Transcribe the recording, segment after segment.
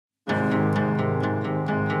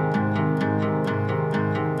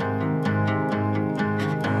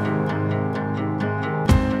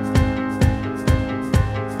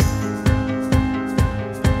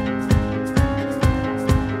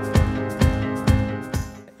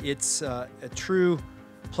It's a true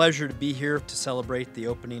pleasure to be here to celebrate the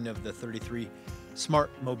opening of the 33 Smart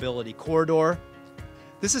Mobility Corridor.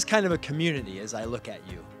 This is kind of a community as I look at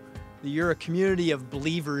you. You're a community of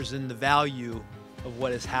believers in the value of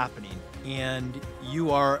what is happening, and you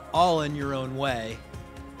are all in your own way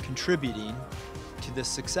contributing to this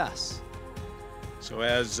success. So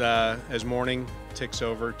as morning ticks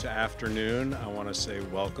over to afternoon, I want to say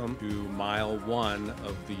welcome to mile 1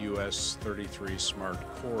 of the US 33 Smart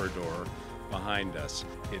Corridor behind us.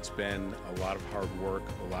 It's been a lot of hard work,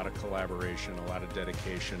 a lot of collaboration, a lot of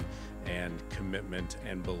dedication and commitment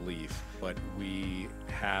and belief. But we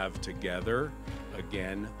have together,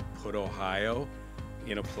 again, put Ohio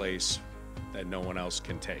in a place that no one else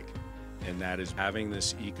can take. And that is having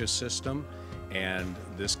this ecosystem and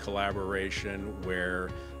this collaboration where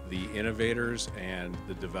the innovators and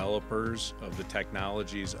the developers of the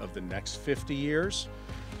technologies of the next 50 years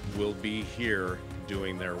will be here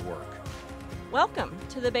doing their work. Welcome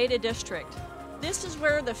to the Beta District. This is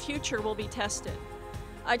where the future will be tested.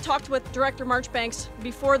 I talked with Director Marchbanks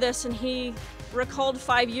before this, and he recalled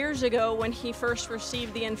 5 years ago when he first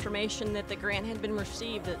received the information that the grant had been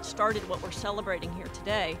received that started what we're celebrating here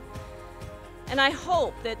today. And I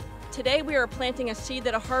hope that today we are planting a seed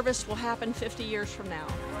that a harvest will happen 50 years from now.